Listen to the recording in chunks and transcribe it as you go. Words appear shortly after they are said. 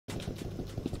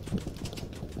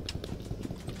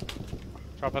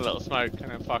Drop a little smoke and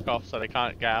then fuck off so they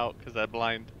can't get out because they're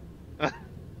blind.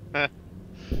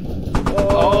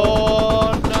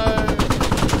 Oh no!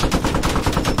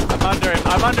 I'm under him,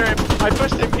 I'm under him! I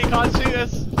pushed him, he can't shoot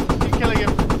us! Keep killing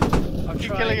him!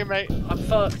 Keep killing him, mate! I'm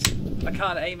fucked! I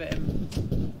can't aim at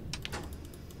him.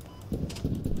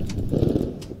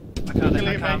 I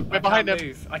can't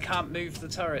move. I can't move the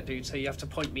turret, dude, so you have to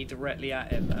point me directly at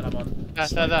him and I'm on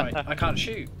right. I can't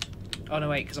shoot. Oh no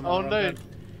wait, because I'm on the wrong gun.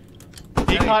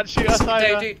 He can't shoot us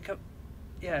either! Dude, come.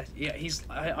 Yeah,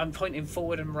 I'm pointing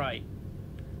forward and right.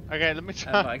 Okay, let me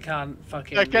try. I can't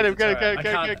fucking. Get him, go. We're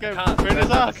in his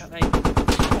ass. Now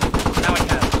I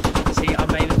can. See,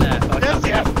 I'm aiming there, but I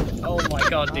can't. Oh my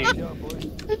god,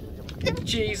 dude.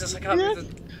 Jesus, I can't move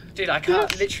the. Dude, I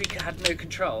can't. Literally had no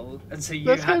control, and so you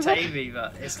had to aim me,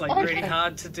 but it's like really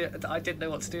hard to do. I didn't know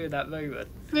what to do in that moment.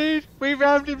 Dude, we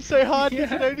rammed him so hard he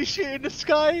could only shoot in the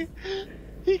sky.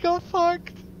 He got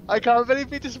fucked. I can't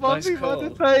believe he just won me on the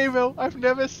table. I've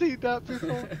never seen that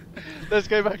before. Let's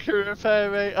go back and repair,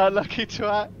 mate. Unlucky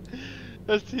twat.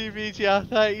 Those two BTR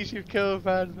 30s you've killed,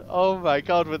 man. Oh my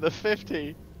god, with the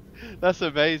 50. That's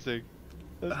amazing.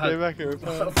 Let's go back and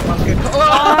repair.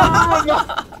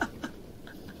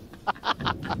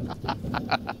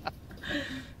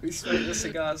 We smoked the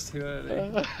cigars too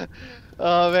early.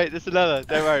 Oh mate, there's another.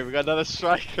 Don't worry, we got another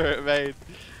striker it made.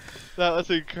 That was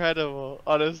incredible,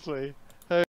 honestly.